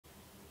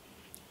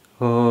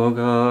O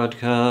God,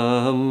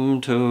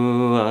 come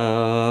to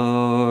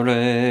our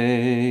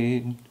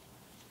aid.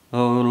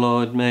 O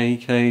Lord,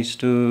 make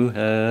haste to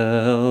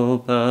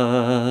help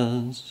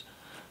us.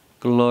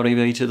 Glory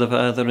be to the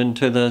Father, and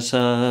to the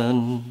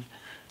Son,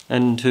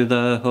 and to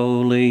the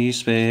Holy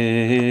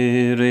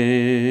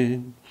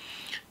Spirit,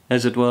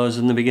 as it was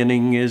in the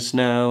beginning, is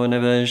now, and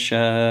ever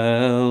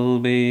shall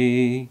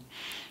be,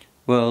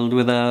 world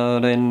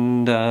without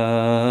end.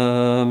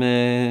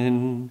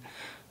 Amen.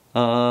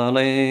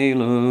 Alleluia.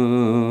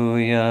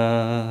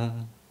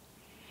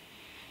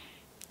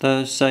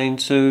 The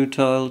saints who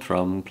toiled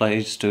from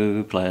place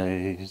to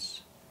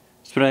place,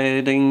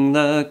 spreading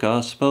the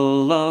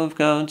gospel of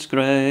God's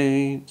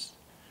grace,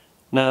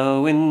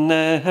 now in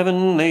their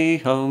heavenly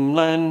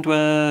homeland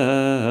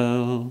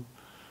dwell,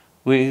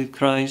 with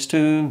Christ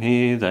whom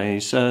here they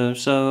serve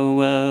so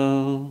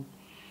well.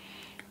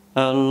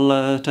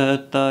 Alert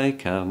at thy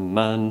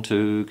command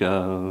to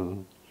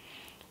go,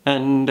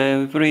 and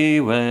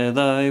everywhere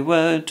thy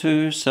word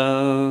to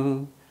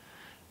sow,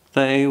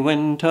 they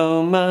went,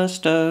 O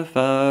Master,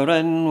 far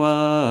and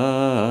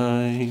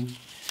wide,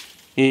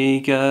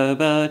 eager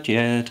but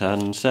yet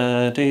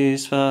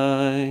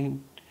unsatisfied.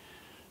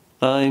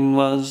 Thine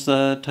was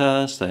the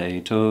task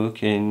they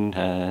took in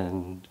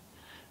hand,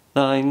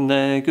 thine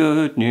their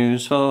good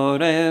news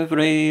for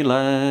every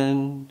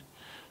land.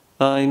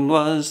 Thine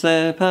was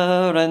their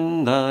power,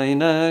 and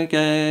thine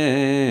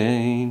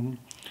again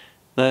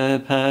their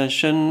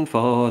passion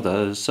for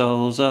the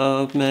souls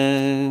of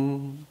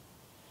men.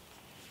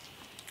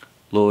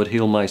 Lord,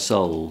 heal my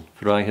soul,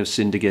 for I have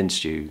sinned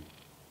against you.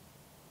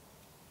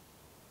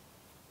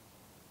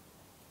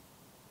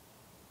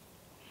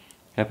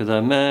 Happy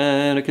the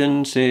man who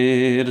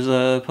considers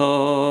the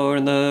poor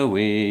and the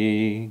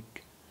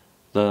weak.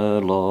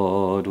 The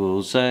Lord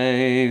will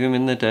save him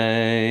in the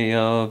day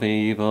of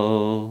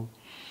evil.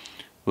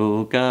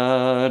 Will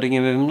guard and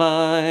give him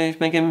life,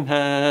 make him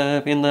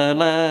happy in the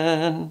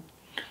land,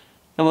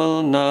 and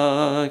will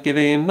not give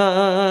him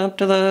up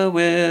to the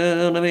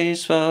will of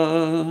his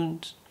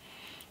foes.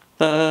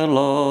 The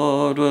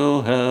Lord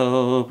will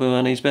help him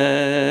on his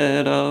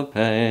bed of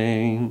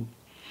pain.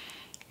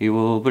 He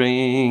will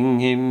bring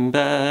him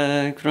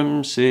back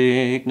from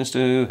sickness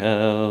to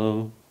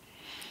health.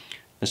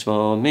 As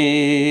for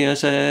me, I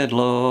said,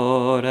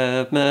 Lord,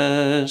 have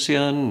mercy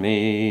on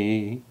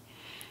me.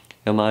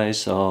 Heal my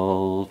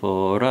soul,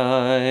 for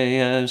I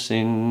have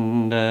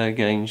sinned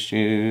against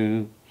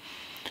you.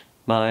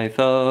 My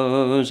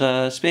foes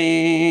are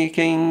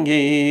speaking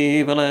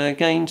evil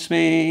against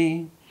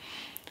me.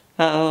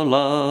 How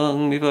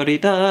long before he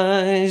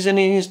dies and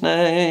his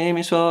name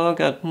is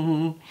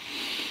forgotten?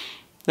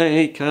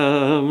 They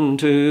come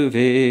to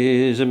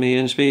visit me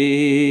and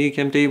speak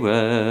empty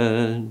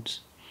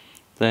words.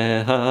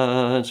 Their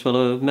hearts full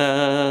of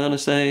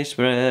malice they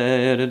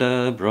spread it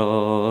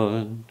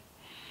abroad.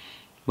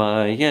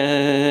 My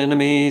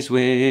enemies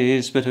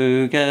whisper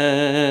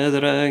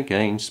together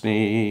against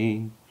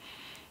me.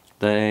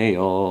 They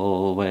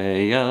all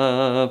weigh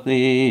up the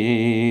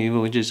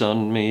evil which is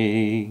on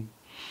me.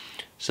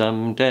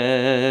 Some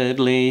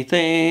deadly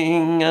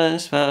thing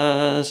has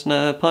fastened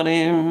upon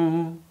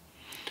him.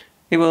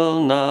 He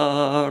will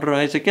not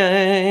rise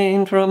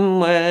again from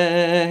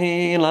where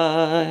he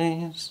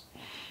lies.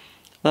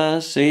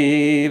 Thus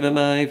even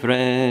my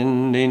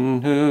friend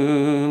in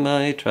whom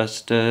I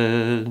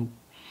trusted,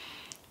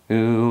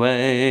 who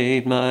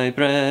ate my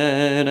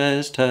bread,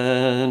 has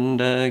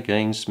turned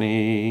against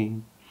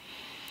me.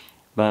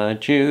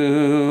 But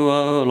you,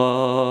 O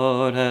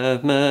Lord,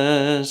 have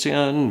mercy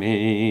on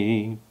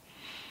me.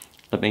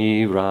 Let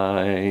me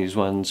rise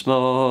once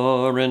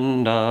more,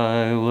 and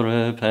I will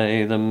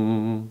repay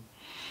them.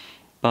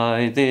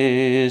 By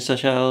this I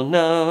shall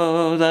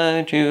know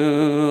that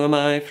you are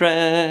my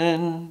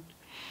friend.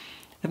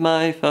 If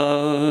my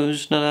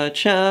foes do not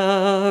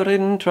shout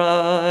in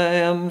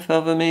triumph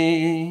over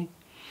me,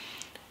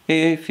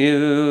 if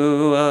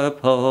you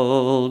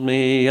uphold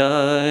me,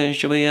 I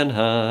shall be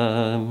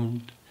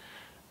unharmed,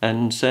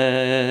 and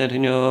set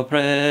in your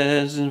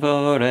presence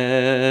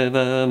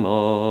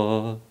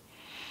forevermore.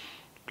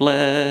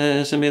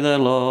 Blessed be the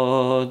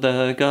Lord,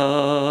 the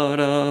God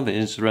of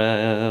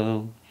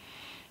Israel,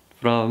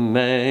 from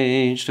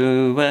age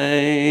to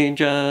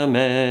age.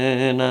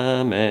 Amen,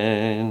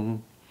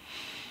 amen.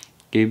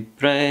 Give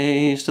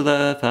praise to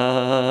the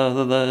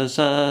Father, the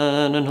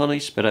Son, and Holy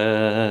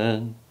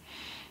Spirit,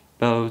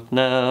 both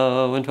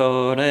now and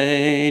for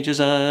ages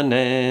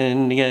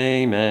unending.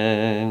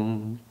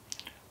 Amen.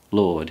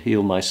 Lord,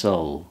 heal my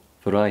soul,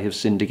 for I have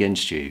sinned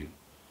against you.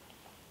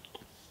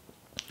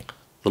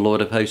 The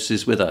Lord of hosts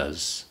is with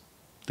us.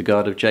 The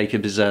God of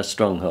Jacob is our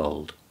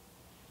stronghold.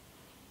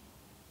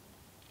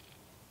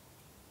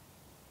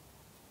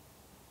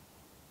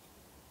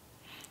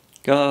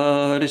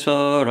 God is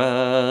for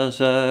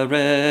us a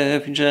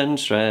refuge and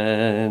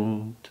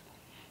strength,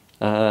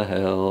 a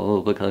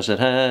help close at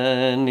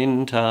hand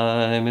in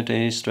time of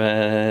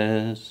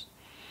distress.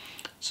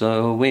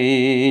 So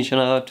we shall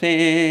not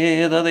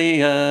fear though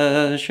the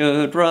earth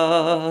should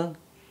rock,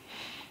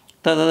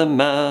 though the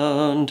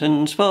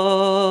mountains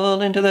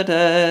fall into the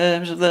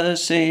depths of the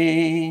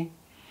sea,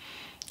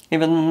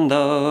 even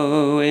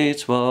though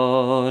its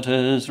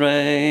waters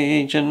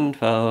rage and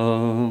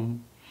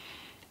foam,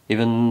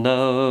 even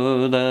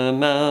though the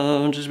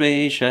mountains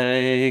be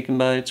shaken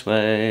by its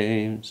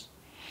waves,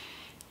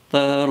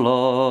 the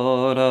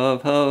Lord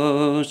of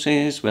hosts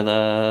is with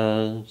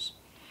us.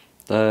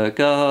 The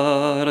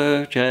God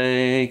of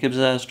Jacob is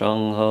our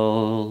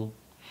stronghold.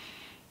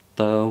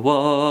 The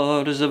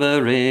waters of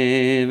a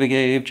river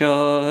give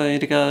joy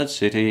to God's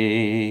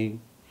city,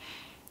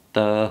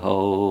 the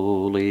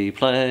holy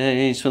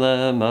place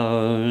where the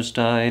Most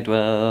High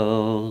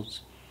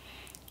dwells.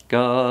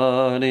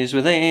 God is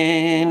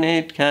within,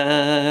 it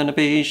cannot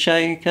be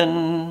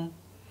shaken.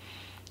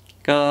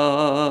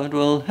 God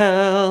will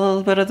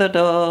help at the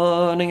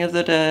dawning of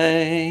the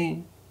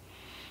day.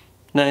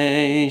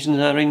 Nations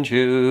are in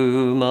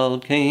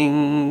tumult,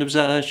 kingdoms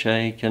are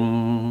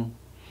shaken.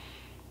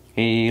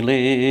 He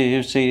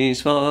lifts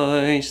his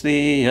voice,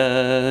 the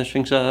earth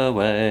shrinks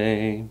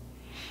away.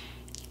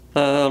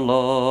 The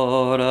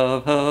Lord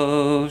of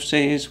hosts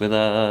is with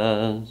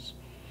us.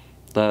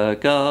 The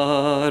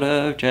God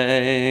of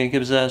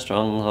Jacob is our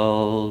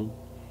stronghold.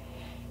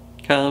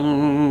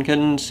 Come,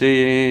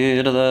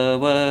 consider the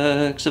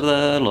works of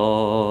the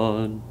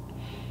Lord,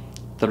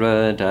 the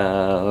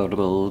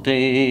redoubtable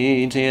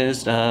deeds he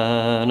has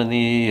done in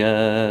the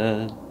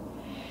earth.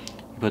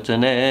 He puts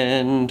an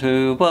end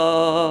to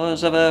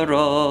wars over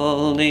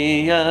all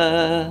the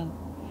earth.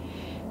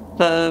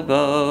 The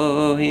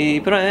bow he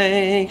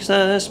breaks,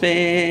 the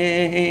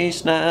spear he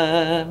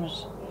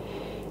snaps.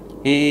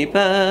 He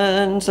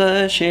burns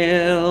the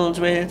shields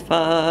with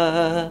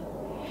fire.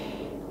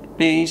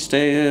 Be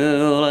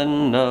still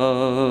and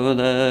know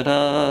that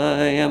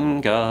I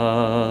am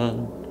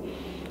God,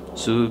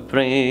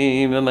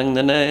 supreme among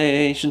the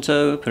nations,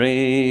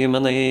 supreme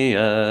on the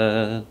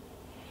earth.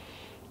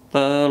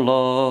 The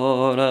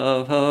Lord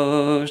of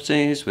hosts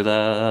is with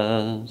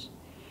us.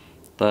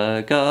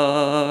 The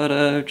God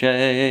of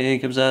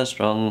Jacob is our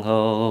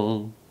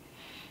stronghold.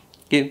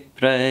 Give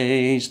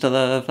praise to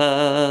the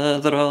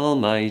Father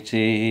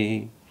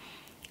Almighty,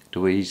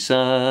 to his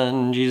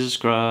Son, Jesus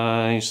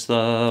Christ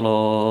the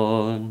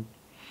Lord,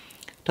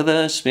 to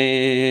the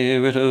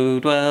Spirit who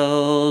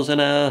dwells in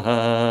our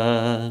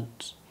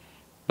hearts,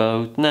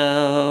 both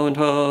now and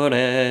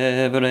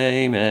forever.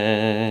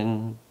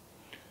 Amen.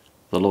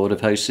 The Lord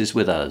of hosts is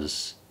with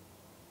us.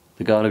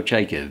 The God of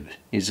Jacob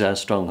is our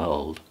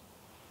stronghold.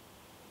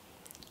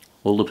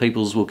 All the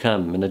peoples will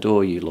come and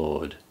adore you,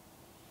 Lord.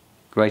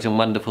 Great and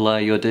wonderful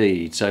are your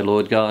deeds, O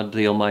Lord God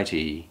the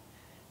Almighty.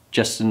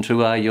 Just and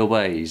true are your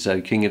ways,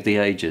 O King of the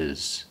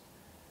ages.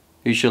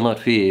 Who shall not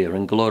fear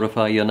and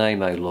glorify your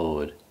name, O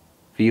Lord?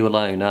 For you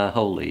alone are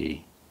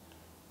holy.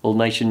 All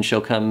nations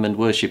shall come and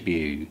worship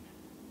you,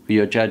 for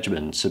your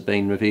judgments have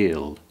been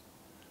revealed.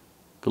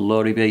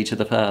 Glory be to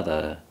the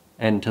Father,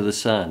 and to the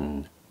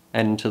Son,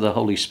 and to the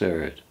Holy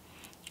Spirit,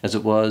 as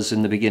it was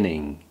in the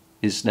beginning,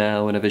 is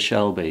now, and ever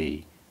shall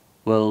be,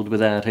 world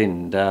without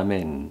end.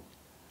 Amen.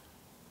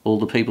 All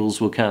the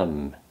peoples will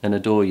come and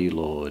adore you,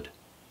 Lord.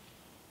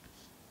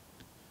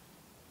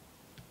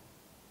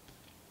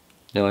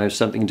 Now I have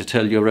something to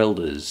tell your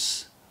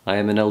elders. I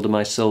am an elder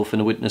myself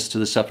and a witness to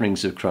the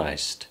sufferings of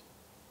Christ,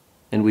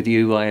 and with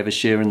you I have a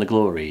share in the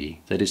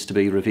glory that is to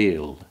be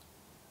revealed.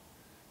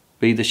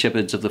 Be the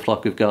shepherds of the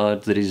flock of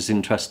God that is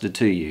entrusted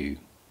to you.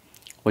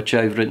 Watch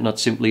over it not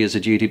simply as a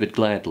duty but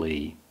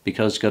gladly,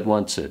 because God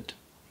wants it.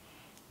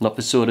 Not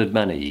for sordid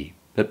money,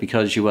 but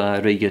because you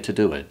are eager to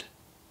do it.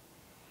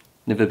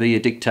 Never be a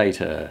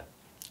dictator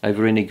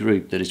over any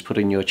group that is put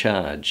in your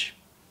charge,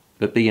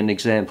 but be an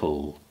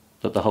example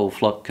that the whole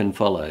flock can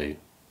follow.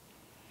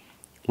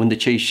 When the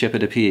chief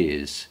shepherd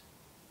appears,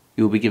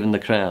 you will be given the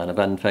crown of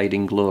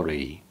unfading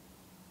glory.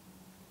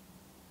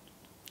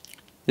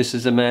 This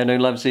is a man who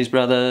loves his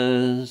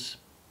brothers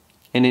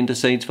and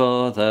intercedes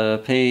for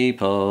the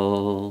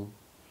people.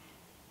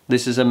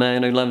 This is a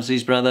man who loves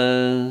his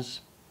brothers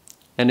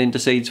and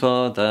intercedes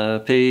for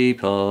the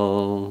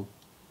people.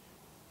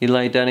 He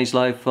laid down his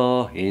life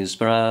for his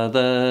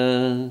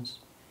brothers.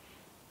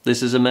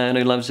 This is a man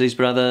who loves his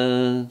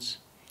brothers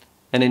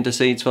and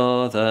intercedes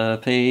for the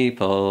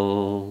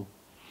people.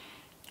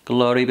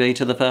 Glory be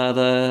to the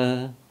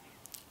Father,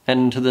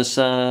 and to the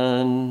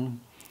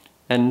Son,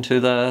 and to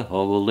the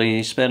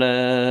Holy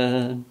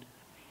Spirit.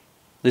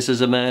 This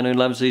is a man who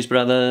loves his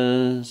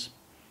brothers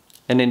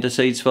and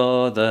intercedes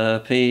for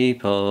the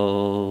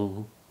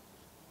people.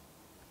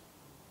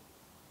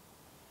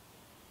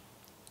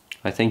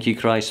 I thank you,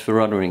 Christ,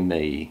 for honouring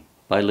me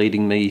by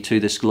leading me to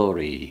this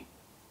glory.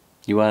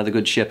 You are the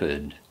Good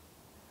Shepherd.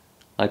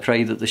 I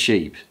pray that the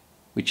sheep,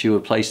 which you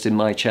have placed in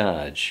my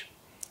charge,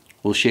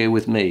 will share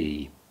with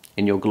me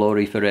in your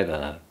glory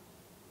forever.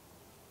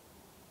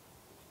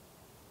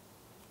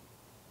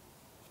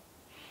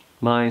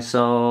 My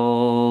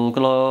soul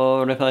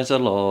glorifies the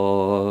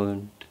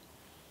Lord.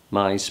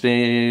 My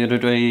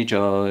spirit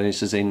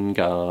rejoices in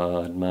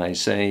God, my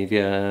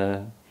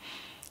Saviour.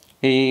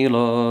 He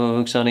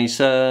looks on his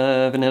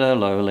servant in her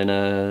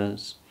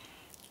lowliness.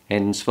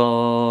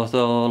 Henceforth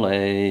all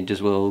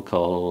ages will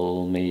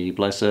call me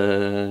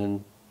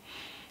blessed.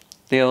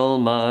 The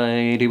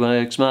Almighty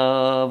works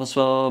marvels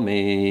for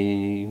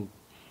me.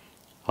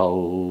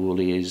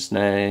 Holy His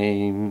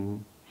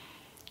name.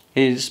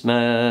 His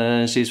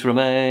mercies from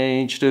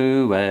age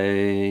to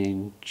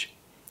age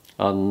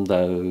on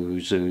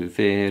those who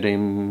fear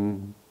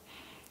Him.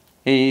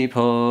 He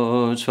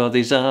pours forth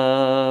His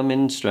arm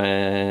in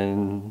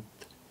strength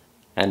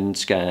and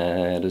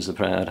scatters the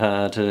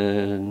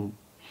proud-hearted.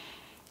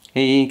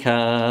 He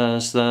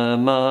casts the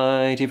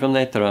mighty from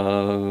their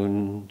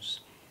thrones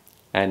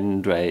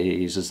and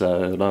raises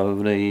the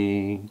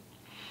lowly.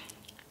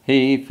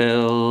 He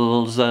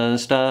fills the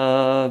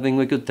starving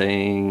with good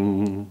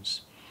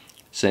things,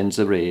 sends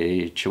the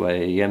rich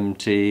away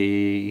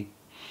empty.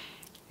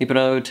 He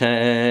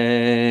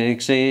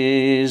protects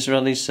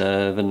Israel, His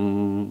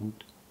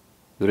servant,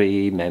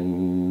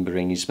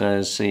 remembering His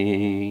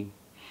mercy,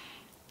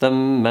 the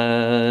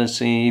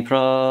mercy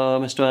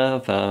promised to our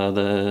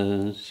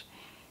fathers,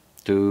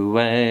 to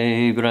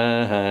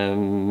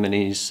Abraham and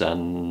his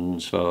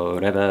sons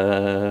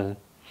forever.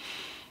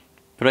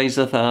 Praise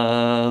the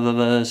Father,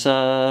 the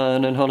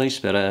Son, and Holy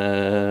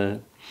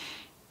Spirit,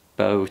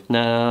 both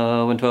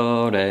now and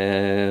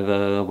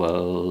forever,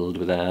 world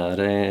without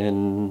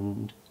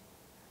end.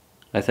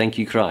 I thank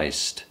you,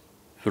 Christ,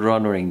 for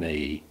honouring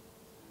me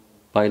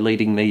by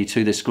leading me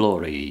to this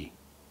glory.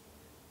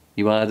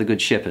 You are the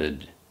Good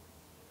Shepherd.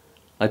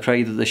 I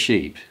pray that the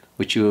sheep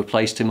which you have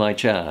placed in my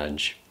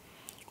charge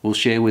will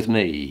share with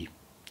me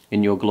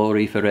in your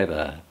glory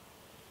forever.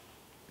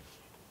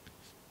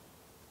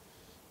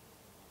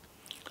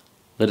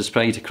 Let us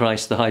pray to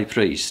Christ the High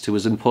Priest, who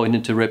was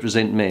appointed to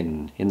represent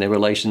men in their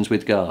relations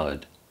with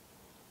God.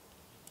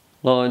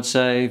 Lord,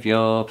 save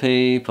your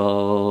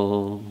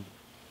people.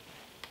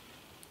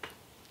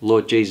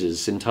 Lord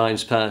Jesus, in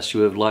times past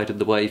you have lighted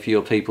the way for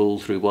your people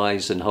through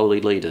wise and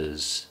holy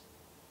leaders.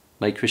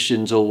 May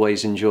Christians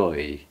always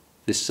enjoy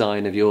this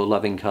sign of your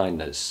loving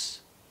kindness.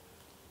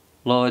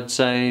 Lord,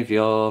 save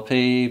your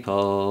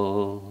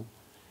people.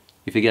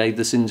 You forgave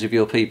the sins of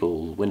your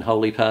people when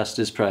holy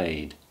pastors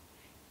prayed.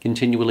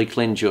 Continually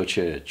cleanse your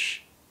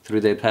church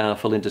through their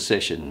powerful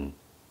intercession.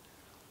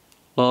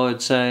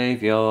 Lord,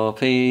 save your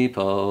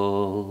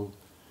people.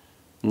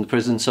 In the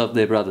presence of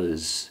their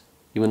brothers,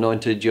 you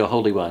anointed your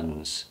holy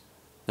ones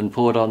and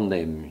poured on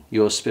them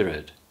your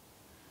Spirit.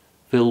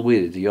 Fill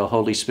with your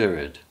Holy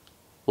Spirit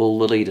all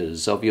the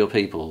leaders of your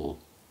people.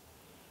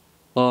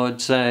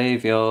 Lord,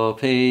 save your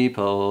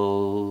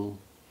people.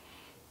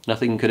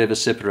 Nothing could ever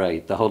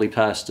separate the holy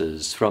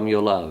pastors from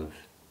your love.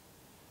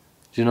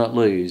 Do not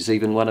lose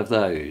even one of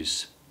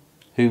those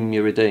whom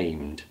you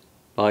redeemed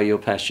by your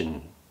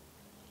passion.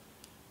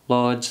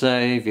 Lord,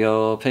 save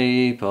your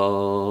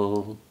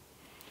people.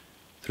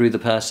 Through the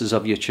pastors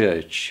of your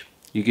church,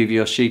 you give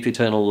your sheep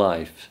eternal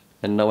life,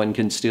 and no one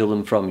can steal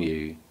them from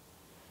you.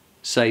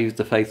 Save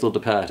the faithful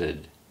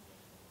departed,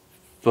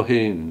 for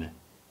whom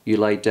you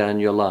laid down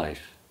your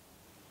life.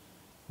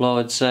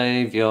 Lord,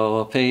 save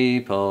your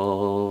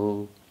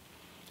people.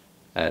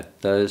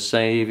 At the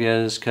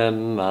Saviour's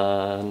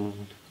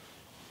command,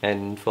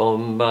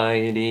 informed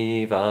by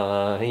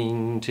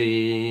divine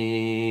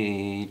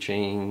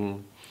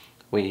teaching,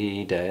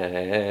 we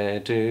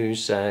dare to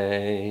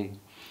say,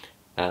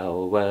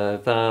 Our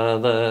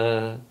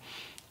Father,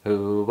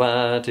 who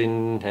art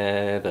in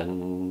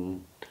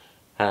heaven,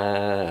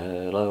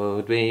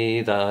 hallowed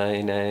be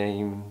thy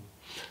name.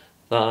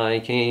 Thy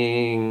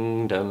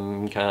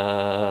kingdom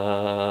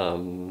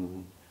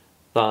come,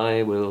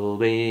 thy will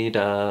be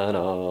done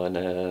on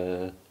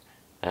earth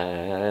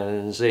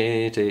as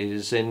it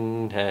is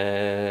in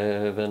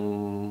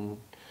heaven.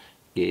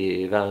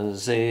 Give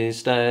us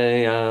this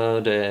day our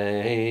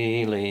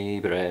daily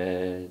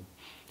bread,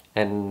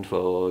 and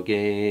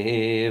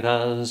forgive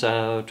us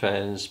our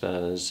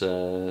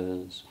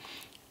trespasses,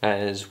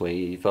 as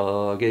we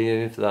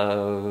forgive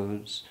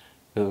those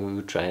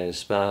who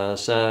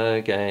trespass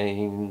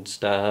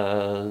against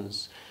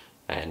us.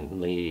 And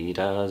lead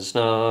us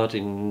not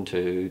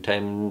into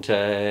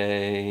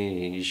temptation,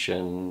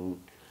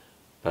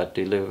 but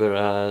deliver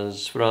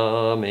us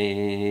from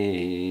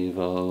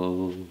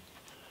evil.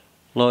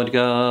 Lord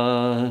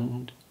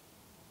God,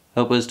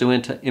 help us to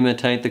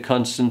imitate the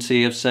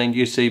constancy of Saint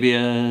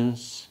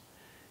Eusebius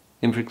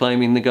in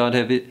proclaiming the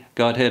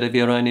Godhead of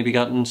your only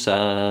begotten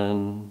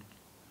Son.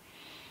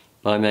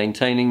 By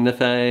maintaining the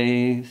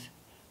faith,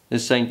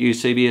 as Saint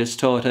Eusebius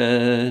taught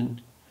it,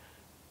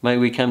 may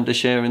we come to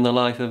share in the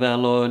life of our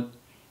Lord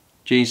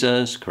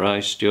Jesus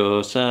Christ,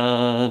 your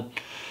Son,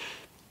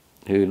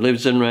 who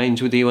lives and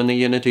reigns with you in the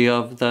unity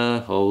of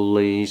the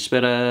Holy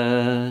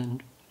Spirit,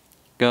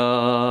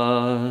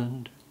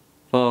 God,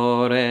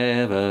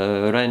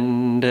 forever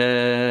and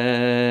ever.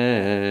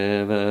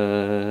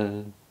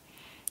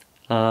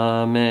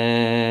 Amen.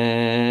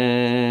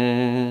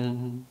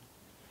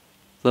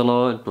 The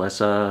Lord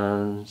bless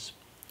us,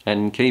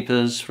 and keep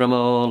us from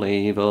all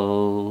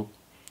evil,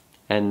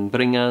 and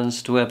bring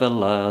us to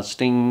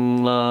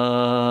everlasting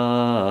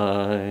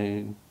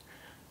life.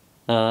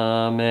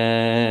 Amen.